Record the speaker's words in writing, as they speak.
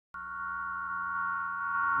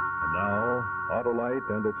Now, Autolite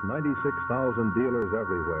and its 96,000 dealers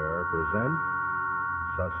everywhere present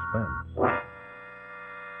Suspense.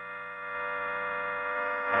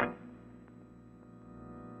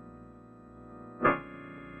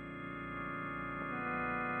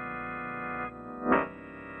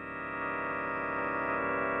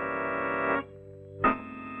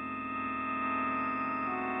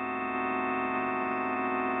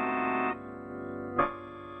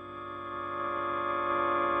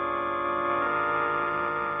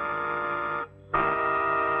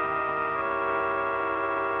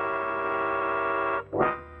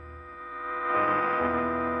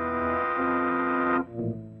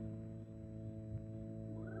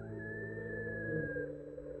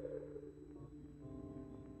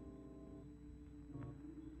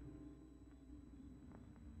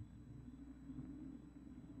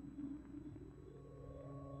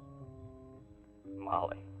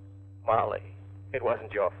 Molly, it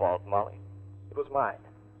wasn't your fault, Molly. It was mine.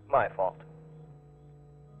 My fault.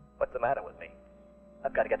 What's the matter with me?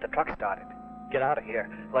 I've got to get the truck started. Get out of here.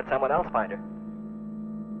 Let someone else find her.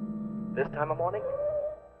 This time of morning?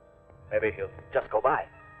 Maybe he'll just go by.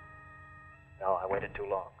 No, I waited too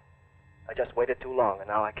long. I just waited too long, and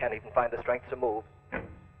now I can't even find the strength to move.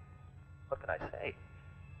 What can I say?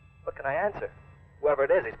 What can I answer? Whoever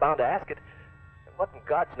it is, he's bound to ask it. And what in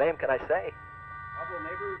God's name can I say? Trouble,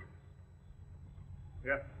 neighbors?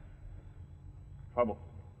 Yeah. Trouble.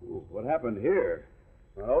 Ooh, what happened here?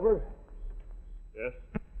 Run over? Yes.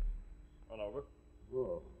 Run over.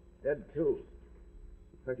 Oh, dead too.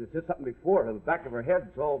 Looks like she hit something before. The back of her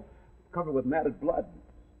head's all covered with matted blood.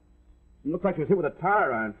 It looks like she was hit with a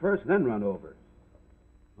tire iron first, then run over.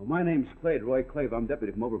 Well, my name's Clade, Roy Clave. I'm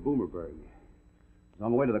deputy from over Boomerburg. I was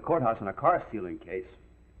on my way to the courthouse on a car stealing case.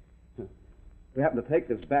 We happened to take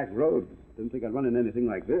this back road. Didn't think I'd run into anything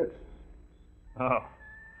like this. Oh.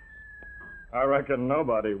 I reckon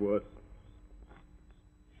nobody would.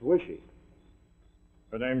 Who is she?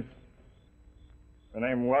 Her name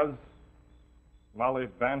was Molly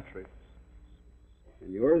Bantry.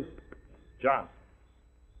 And yours? John.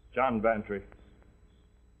 John Bantry.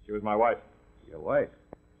 She was my wife. Your wife?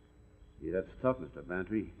 Gee, that's tough, Mr.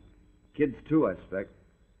 Bantry. Kids, too, I expect.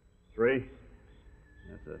 3.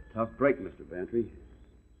 That's a tough break, Mr. Bantry.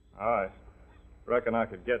 I reckon I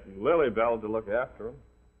could get Lily Bell to look after him.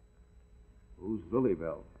 Who's Lily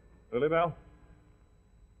Bell? Lily Bell?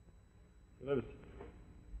 She lives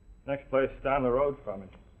next place down the road from me.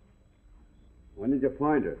 When did you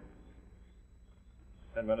find her?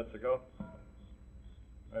 10 minutes ago.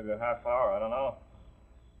 Maybe a half hour, I don't know.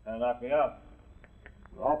 And knocked me out.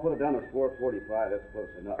 Well, I'll put it down as 4:45. That's close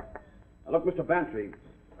enough. Now, look, Mr. Bantry,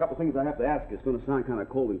 a couple things I have to ask you. It's going to sound kind of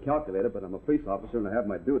cold and calculated, but I'm a police officer and I have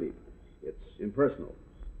my duty. It's impersonal.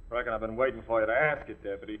 Reckon I've been waiting for you to ask it,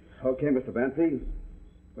 Deputy. Okay, Mr. Bantry.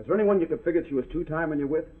 Was there anyone you could figure she was two-timing you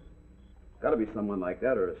with? Got to be someone like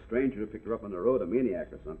that, or a stranger who picked her up on the road, a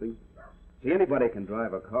maniac or something. See, anybody can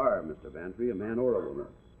drive a car, Mr. Bantry, a man or a woman.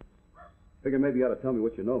 Figure maybe you ought to tell me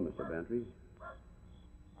what you know, Mr. Bantry.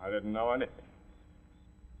 I didn't know anything.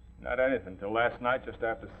 Not anything till last night just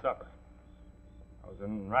after supper. I was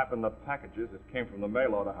unwrapping the packages that came from the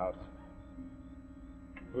mail order house.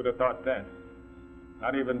 Who'd have thought then?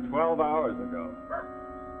 Not even 12 hours ago.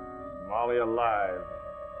 Molly alive.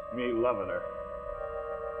 Me loving her.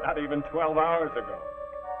 Not even 12 hours ago.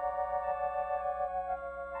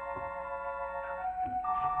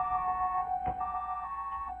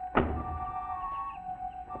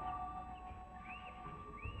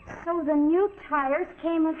 So the new tires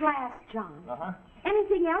came at last, John. Uh-huh.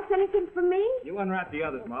 Anything else? Anything for me? You unwrap the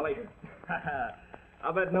others, Molly.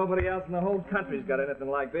 I'll bet nobody else in the whole country's got anything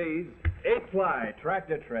like these. 8-ply,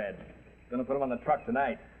 tractor tread. Gonna put them on the truck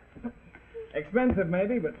tonight. Expensive,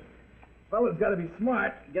 maybe, but fella's got to be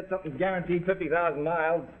smart. Get something guaranteed 50,000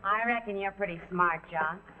 miles. I reckon you're pretty smart,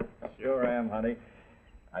 John. Sure am, honey.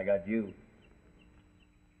 I got you.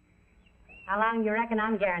 How long do you reckon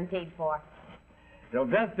I'm guaranteed for? Till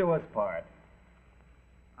death do us part.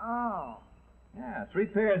 Oh. Yeah, 3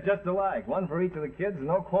 pairs just alike. One for each of the kids and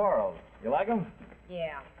no quarrels. You like them?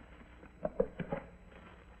 Yeah.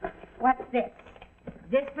 What's this?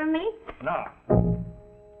 This for me? No.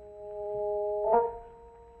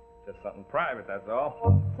 Just something private, that's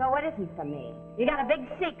all. So what isn't for me? You got a big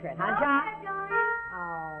secret, huh, John?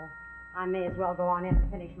 Oh, I may as well go on in and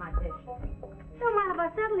finish my dish. Don't mind if I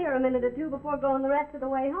settle here a minute or two before going the rest of the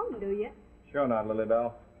way home, do you? Sure not, Lily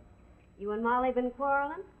Bell. You and Molly been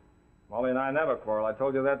quarreling? Molly and I never quarrel. I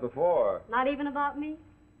told you that before. Not even about me?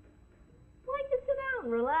 Why don't you sit down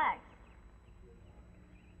and relax?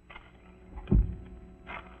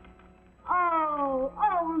 Oh,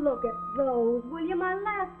 look at those, will you? My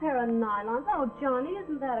last pair of nylons. Oh, Johnny,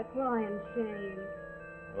 isn't that a crying shame?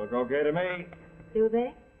 Look okay to me. Do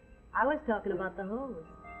they? I was talking about the hose.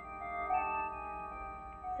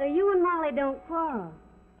 So you and Molly don't quarrel.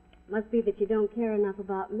 Must be that you don't care enough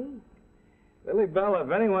about me. Lily Bell,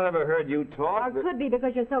 if anyone ever heard you talk... Or it could be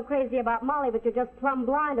because you're so crazy about Molly, but you're just plumb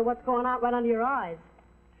blind to what's going on right under your eyes.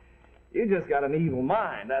 You just got an evil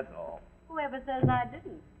mind, that's all. Whoever says I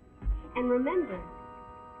didn't. And remember,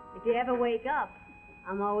 if you ever wake up,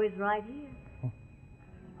 I'm always right here.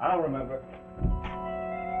 I'll remember.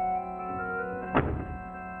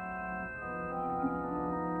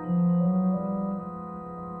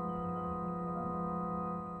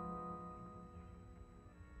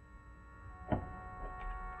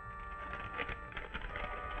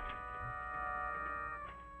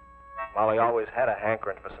 Molly always had a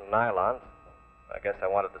hankering for some nylons. I guess I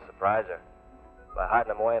wanted to surprise her by hiding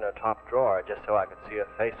them away in her top drawer just so I could see her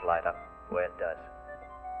face light up the way it does.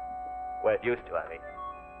 The way it used to, I mean.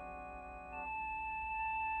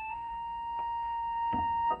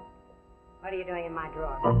 What are you doing in my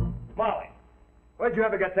drawer? Molly, where'd you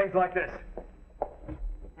ever get things like this?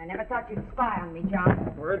 I never thought you'd spy on me,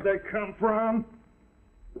 John. Where'd they come from?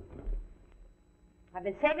 I've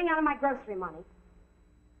been saving out of my grocery money.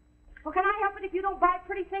 Well, can I help it if you don't buy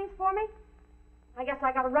pretty things for me? I guess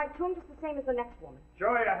I got a right to them just the same as the next woman.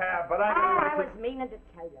 Sure you have, but I I was meaning to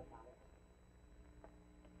tell you about it.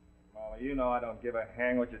 Molly, you know I don't give a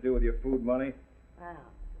hang what you do with your food money. Well,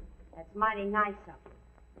 that's mighty nice of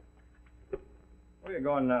you. Where are you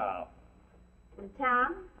going now? In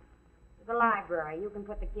town? To the library. You can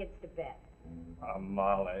put the kids to bed. Oh,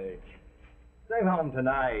 Molly. Stay home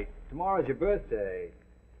tonight. Tomorrow's your birthday.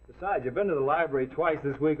 Besides, you've been to the library twice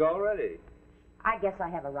this week already. I guess I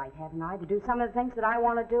have a right, haven't I, to do some of the things that I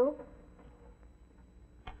want to do?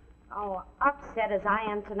 Oh, upset as I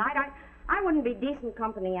am tonight, I wouldn't be decent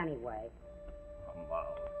company anyway. Oh,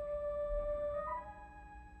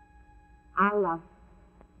 Molly.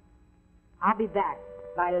 I'll be back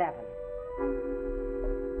by 11.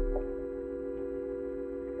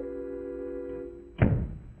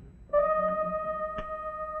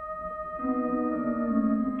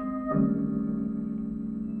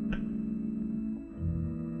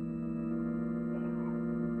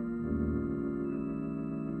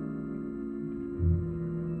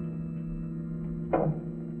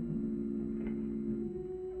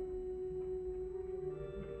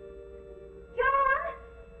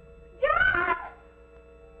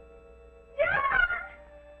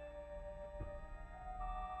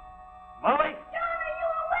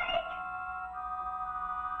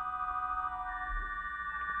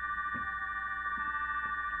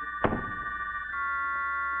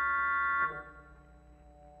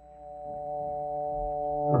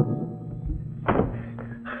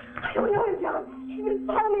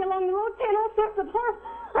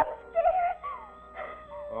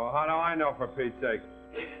 For Pete's sake.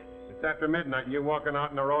 It's after midnight and you're walking out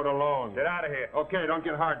on the road alone. Get out of here. Okay, don't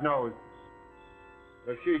get hard-nosed.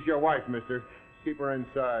 If she's your wife, mister, keep her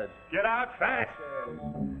inside. Get out fast!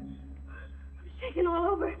 I'm shaking all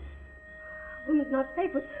over. Woman's not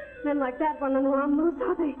safe with men like that running around loose,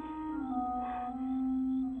 are they?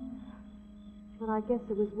 But I guess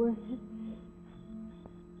it was worth it.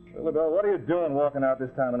 Lily Bell, what are you doing walking out this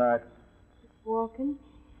time of night? Just walking.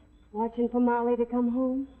 Watching for Molly to come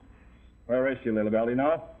home. Where is she, Lily Bell? Do you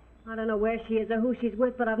know? I don't know where she is or who she's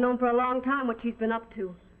with, but I've known for a long time what she's been up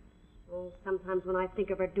to. Oh, sometimes when I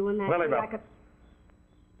think of her doing that, Lily Bell, I could...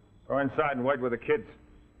 Go inside and wait with the kids.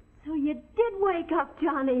 So you did wake up,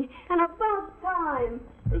 Johnny, and about time.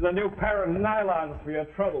 There's a new pair of nylons for your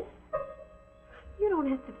trouble. You don't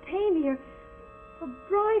have to pay me or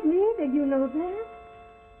bribe me either, you know that.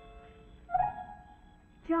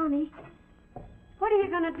 Johnny, what are you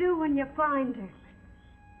going to do when you find her?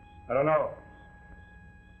 I don't know.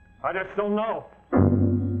 I just don't know.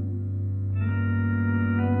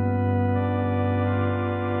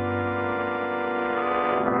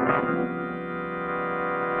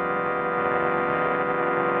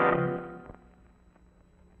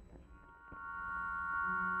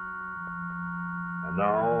 And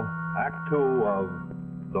now, Act 2 of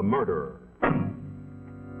The Murderer.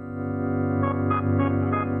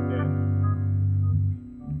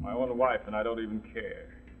 My own wife, and I don't even care.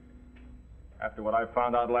 After what I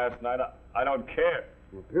found out last night, I don't care.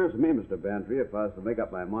 Well, it appears to me, Mr. Bantry, if I was to make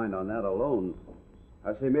up my mind on that alone,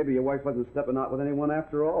 I'd say maybe your wife wasn't stepping out with anyone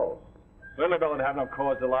after all. Lilybell would have no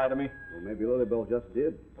cause to lie to me. Well, maybe Lilybell just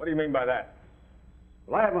did. What do you mean by that?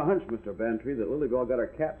 Well, I have a hunch, Mr. Bantry, that Lilybell got her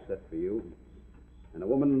cap set for you. And a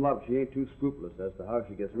woman in love, she ain't too scrupulous as to how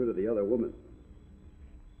she gets rid of the other woman.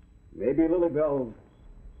 Maybe Lilybell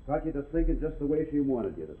got you to thinking just the way she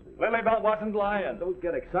wanted you to think. Lilybell wasn't lying. Don't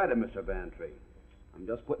get excited, Mr. Bantry. I'm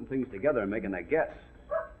just putting things together and making a guess.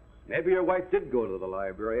 Maybe your wife did go to the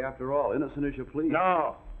library after all, innocent as you please.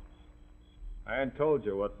 No. I ain't told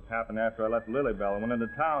you what happened after I left Lilybell and went into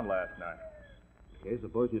town last night. Okay,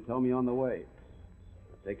 suppose you tell me on the way.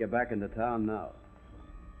 I'll take you back into town now.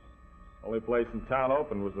 Only place in town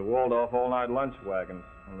open was the walled-off all-night lunch wagon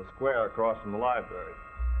on the square across from the library.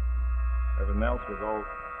 Everything else was all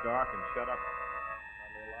dark and shut up.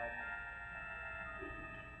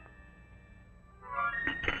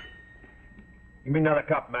 Give me another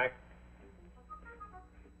cup, Mac.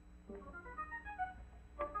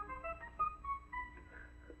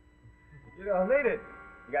 You don't need it.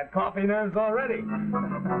 You got coffee nerves already. What's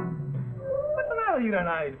the matter with you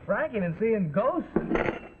tonight, Frank? You been seeing ghosts?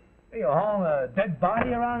 You hauling a dead body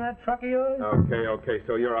around that truck of yours? Okay,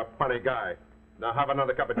 so you're a funny guy. Now have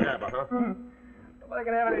another cup of jabba, huh? Nobody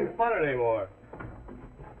can have any fun anymore.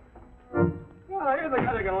 Well, here's the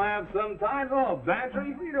guy that can laugh sometimes. Oh,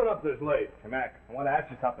 Bantry, what are you doing up this late? Hey, Mac, I want to ask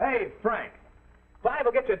you something. Hey, Frank. Clive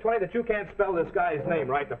will get you 20 that you can't spell this guy's name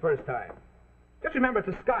right the first time. Just remember it's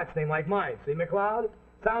a Scotch name like mine. See, McLeod?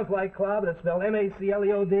 Sounds like Cloud, but it's spelled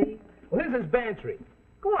M-A-C-L-E-O-D. Well, his is Bantry.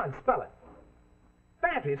 Go on, spell it.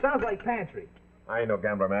 Bantry. It sounds like pantry. I ain't no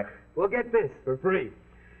gambler, Mac. Well, get this for free.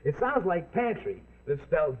 It sounds like pantry, but it's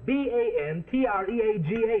spelled B-A-N-T-R-E-A-G-H.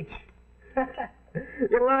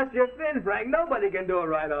 You lost your fin, Frank. Nobody can do it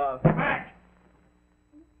right off. Mac!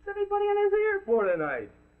 What's everybody in his ear for tonight?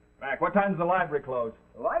 Mac, what time's the library close?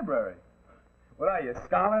 The library. What are you, a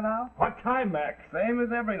scholar now? What time, Mac? Same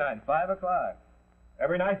as every night, 5 o'clock.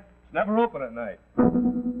 Every night? It's never open at night.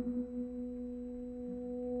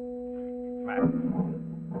 Mac,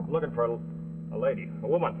 I'm looking for a lady, a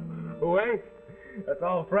woman. Who ain't? That's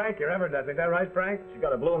all Frank here ever does. Ain't that right, Frank? She's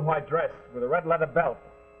got a blue and white dress with a red leather belt,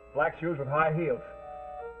 black shoes with high heels,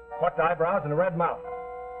 plucked eyebrows, and a red mouth.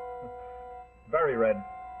 Very red.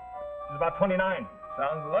 She's about 29.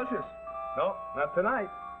 Sounds delicious. No, not tonight.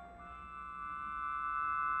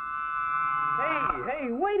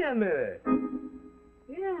 Hey, wait a minute.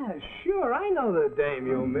 Yeah, sure, I know the dame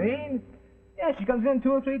you mean. Yeah, she comes in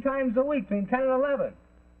 2 or 3 times a week between 10 and 11.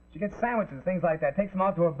 She gets sandwiches, things like that, takes them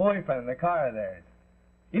out to her boyfriend in the car of theirs.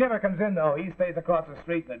 He never comes in, though. He stays across the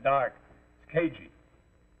street in the dark. It's cagey.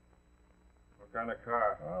 What kind of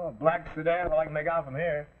car? Oh, a black sedan, all I can make out from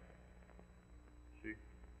here.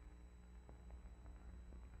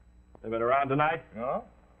 They been around tonight? No?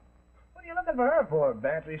 What are you looking for her for,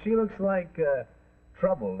 Bantry? She looks like,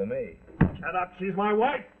 trouble to me. Shut up, she's my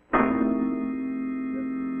wife!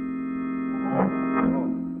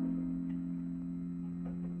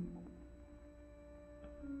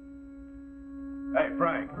 Hey,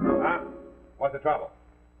 Frank. Huh? What's the trouble?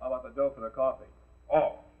 How about the dough for the coffee?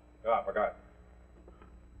 Oh, I forgot.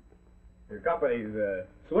 Your company's,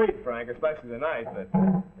 sweet, Frank, especially tonight, but,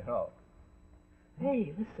 you know.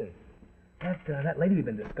 Hey, listen. That lady we've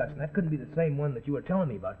been discussing, that couldn't be the same one that you were telling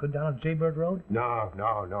me about, could down on Jaybird Road? No.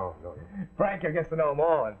 Frank, you'll get to know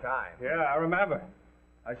more in time. Yeah, I remember.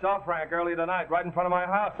 I saw Frank early tonight, right in front of my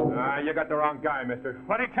house. You got the wrong guy, mister.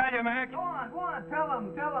 What'd he tell you, Mac? Go on, tell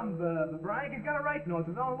him, Frank, he's got a right to know, it's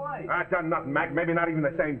his own wife. I done nothing, Mac. Maybe not even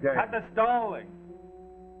the same day. Had the stalling.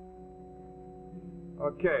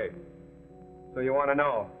 Okay. So you want to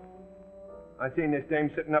know? I seen this dame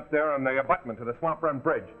sitting up there on the abutment to the Swamp Run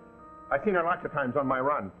Bridge. I seen her lots of times on my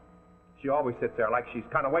run. She always sits there like she's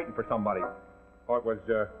kind of waiting for somebody. Oh, it was,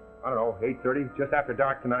 I don't know, 8:30, just after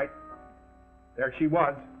dark tonight. There she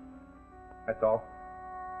was. That's all.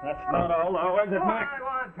 That's not all, though, is it, Mac? Go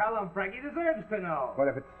on, tell him, Frank. He deserves to know. But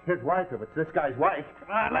if it's his wife, if it's this guy's wife...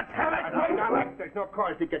 Let's have it! There's no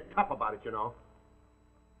cause to get tough about it, you know.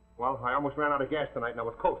 Well, I almost ran out of gas tonight and I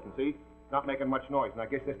was coasting, see? Not making much noise, and I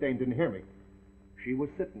guess this dame didn't hear me. She was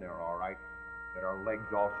sitting there all right, with her legs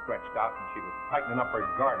all stretched out, and she was tightening up her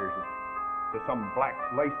garters to some black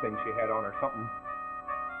lace thing she had on or something.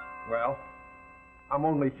 Well, I'm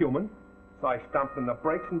only human, so I stomped on the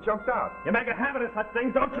brakes and jumped out. You make a habit of such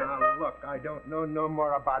things, don't you? Now, look, I don't know no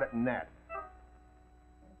more about it than that.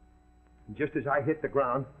 And just as I hit the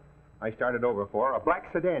ground, I started over for her. A black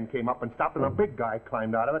sedan came up and stopped, and a big guy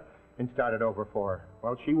climbed out of it and started over for her.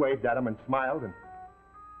 Well, she waved at him and smiled,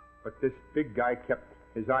 but this big guy kept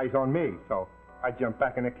his eyes on me, so I jumped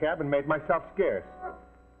back in the cab and made myself scarce.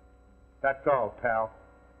 That's all, pal.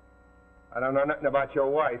 I don't know nothing about your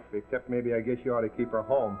wife, except maybe I guess you ought to keep her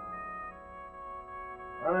home.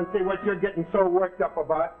 I don't see what you're getting so worked up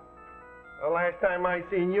about. The last time I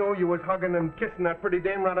seen you, you was hugging and kissing that pretty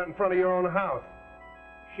dame right out in front of your own house.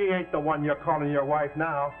 She ain't the one you're calling your wife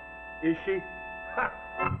now. Is she? Ha!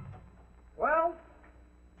 Well,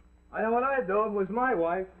 I know what I'd do if it was my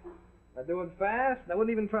wife. I'd do it fast, and I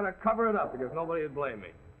wouldn't even try to cover it up because nobody would blame me.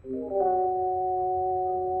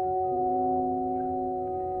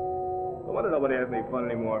 No wonder nobody has any fun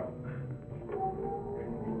anymore.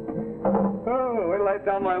 Oh, wait till I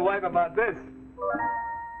tell my wife about this.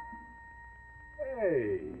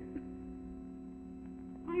 Hey.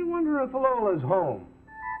 I wonder if Lola's home.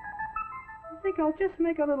 I think I'll just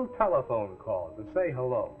make a little telephone call to say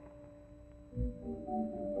hello.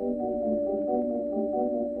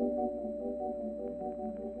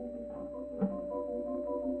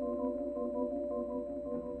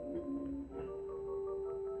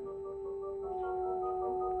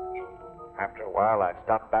 After a while, I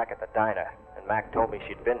stopped back at the diner, and Mac told me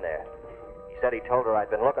she'd been there. He said he told her I'd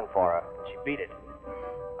been looking for her, and she beat it.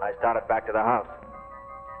 I started back to the house.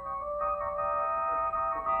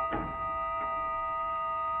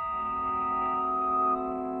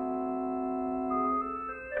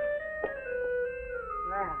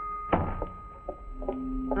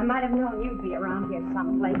 I might have known you'd be around here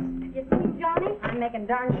someplace. You see Johnny? I'm making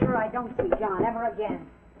darn sure I don't see John ever again.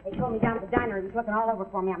 They told me down at the diner he was looking all over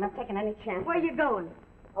for me. I'm not taking any chance. Where you going?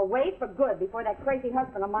 Away for good before that crazy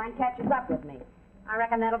husband of mine catches up with me. I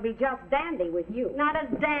reckon that'll be just dandy with you. Not as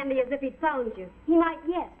dandy as if he'd phoned you. He might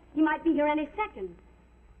yet. He might be here any second.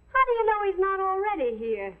 How do you know he's not already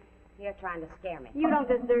here? You're trying to scare me. You don't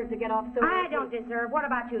deserve to get off so I easy. don't deserve. What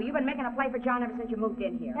about you? You've been making a play for John ever since you moved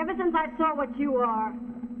in here. Ever since I saw what you are.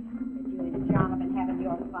 But you and John have been having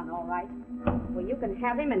your fun, all right? Well, you can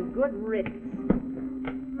have him in good riddance.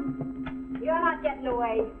 You're not getting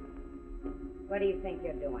away. What do you think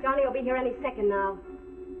you're doing? Johnny will be here any second now.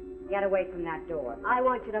 Get away from that door. I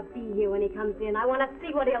want you to be here when he comes in. I want to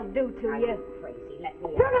see what he'll do to Are you. you crazy? Let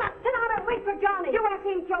me You're out. not. Sit down and wait for Johnny. You want to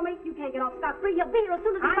see him kill me? You can't get off scot-free. He'll be here as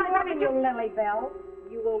soon as he I'm finds out that warning you, Lily Bell.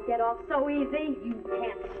 You won't get off so easy. You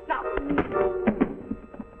can't stop me.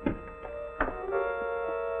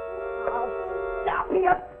 I'll stop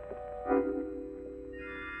you.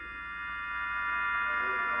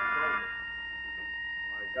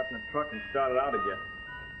 I got in the truck and started out again.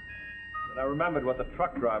 Then I remembered what the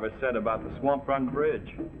truck driver said about the Swamp Run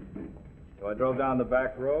Bridge. So I drove down the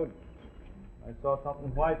back road. I saw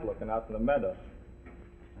something white looking out in the meadow.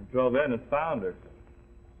 I drove in and found her.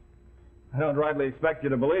 I don't rightly expect you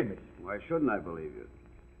to believe me. Why shouldn't I believe you?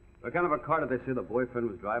 What kind of a car did they say the boyfriend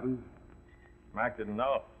was driving? Mac didn't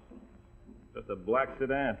know. Just a black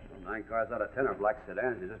sedan. 9 cars out of 10 are black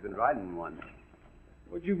sedans. He's just been riding in one.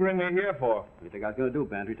 What'd you bring me here for? What do you think I was going to do,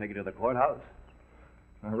 Bantry? Take you to the courthouse?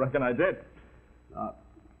 I reckon I did. Now,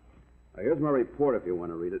 here's my report if you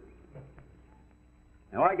want to read it.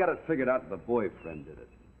 Now, I got it figured out the boyfriend did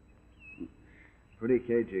it. Pretty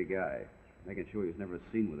cagey guy, making sure he was never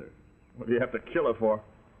seen with her. What do you have to kill her for?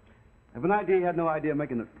 I have an idea he had no idea of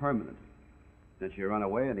making it permanent. Then she ran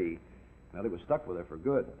away, and he was stuck with her for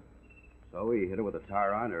good. So he hit her with a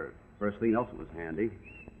tire iron, or first thing else that was handy.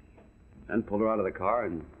 Then pulled her out of the car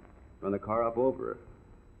and run the car up over her.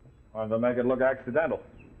 Wanted to make it look accidental.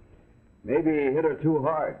 Maybe he hit her too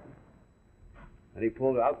hard. And he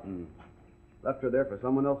pulled her out and left her there for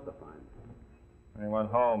someone else to find. And he went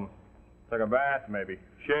home, took a bath maybe,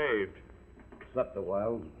 shaved. Slept a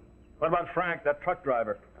while. What about Frank, that truck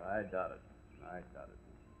driver? I doubt it.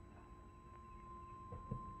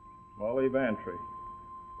 Molly Bantry.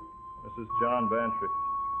 Mrs. John Bantry.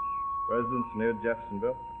 Residence near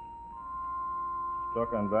Jeffersonville.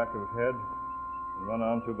 Struck on back of head and run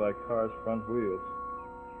onto by car's front wheels.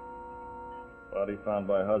 Body found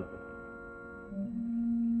by husband.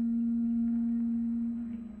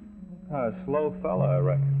 Kind of slow fella, I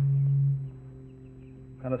reckon.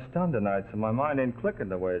 Kind of stunned tonight, so my mind ain't clicking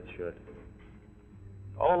the way it should.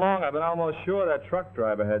 All along, I've been almost sure that truck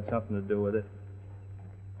driver had something to do with it.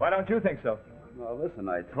 Why don't you think so? Well, listen,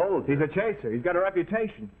 I told you. He's a chaser. He's got a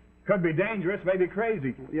reputation. Could be dangerous, maybe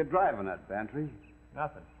crazy. What are you driving at, Bantry?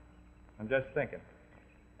 Nothing. I'm just thinking.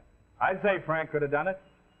 I'd say Frank could have done it.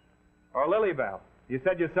 Or Lily Bell. You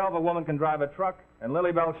said yourself a woman can drive a truck, and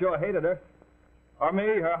Lily Bell sure hated her. Or me,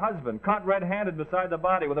 her husband, caught red-handed beside the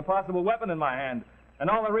body with a possible weapon in my hand. And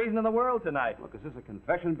all the reason in the world tonight. Look, is this a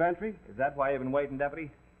confession, Bantry? Is that why you've been waiting, Deputy?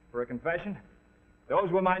 For a confession? Those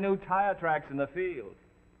were my new tire tracks in the field.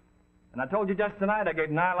 And I told you just tonight I gave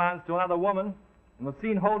nylons to another woman and was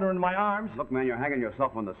seen holding her in my arms. Look, man, you're hanging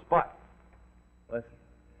yourself on the spot. Listen,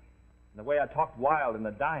 the way I talked wild in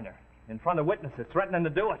the diner, in front of witnesses, threatening to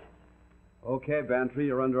do it. Okay, Bantry,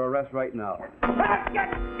 you're under arrest right now. I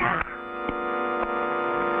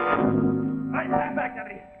stand back,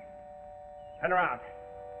 Deputy. Turn around.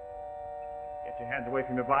 Get your hands away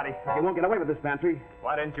from your body. You won't get away with this, Bantry.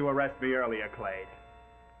 Why didn't you arrest me earlier, Clade?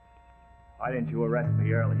 Why didn't you arrest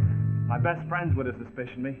me earlier? My best friends would have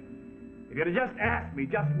suspicioned me. If you'd have just asked me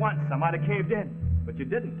just once, I might have caved in. But you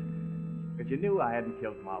didn't. Because you knew I hadn't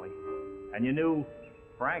killed Molly. And you knew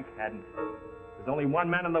Frank hadn't. There's only one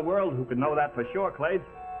man in the world who could know that for sure, Clade.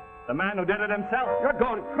 The man who did it himself. You're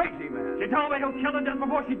going crazy, man. She told me who killed her just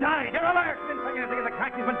before she died. You're a liar. She didn't say anything of the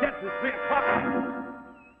crack. He's been dead since 3 o'clock.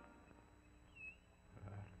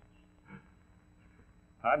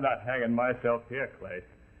 I'm not hanging myself here, Clade.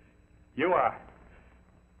 You are.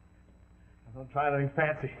 Don't try anything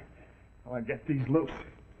fancy. I want to get these loose.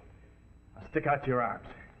 Now stick out your arms.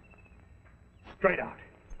 Straight out.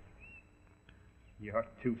 You're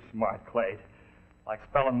too smart, Clade. Like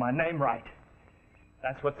spelling my name right.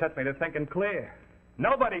 That's what sets me to thinking clear.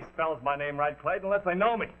 Nobody spells my name right, Clade, unless they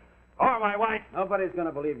know me. Or my wife. Nobody's going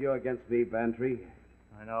to believe you against me, Bantry.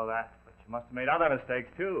 I know that, but you must have made other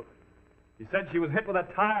mistakes, too. You said she was hit with a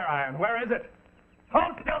tire iron. Where is it?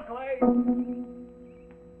 Hold still, Clade!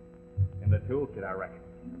 In the toolkit, I reckon.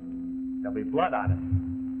 There'll be blood on it.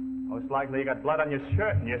 Most likely you got blood on your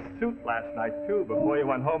shirt and your suit last night, too, before you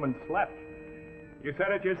went home and slept. You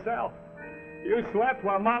said it yourself. You slept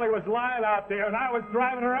while Molly was lying out there, and I was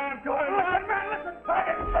driving around going, listen, man, listen!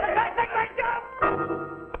 That's a great job!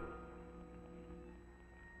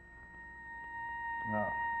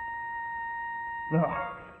 No.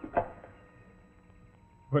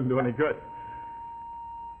 Wouldn't do any good.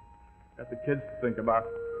 Got the kids to think about.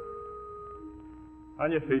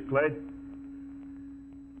 On your feet, Clade.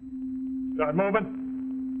 Start moving.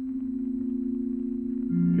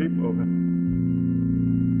 Keep moving.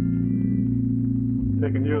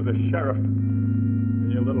 Taking you to the sheriff in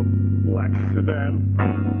your little black sedan.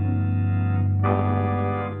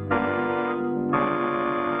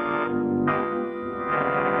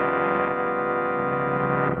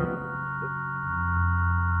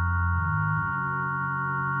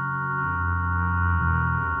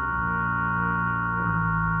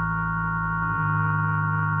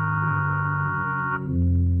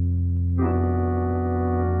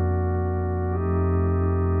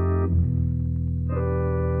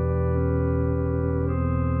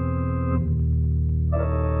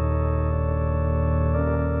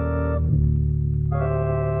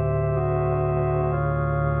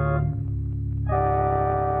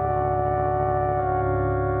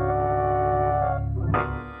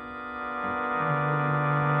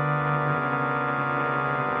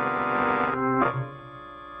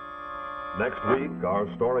 Next week, our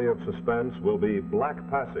story of suspense will be Black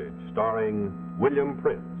Passage, starring William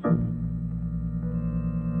Prince.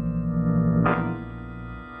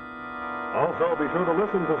 Also, be sure to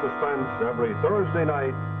listen to Suspense every Thursday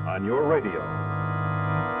night on your radio.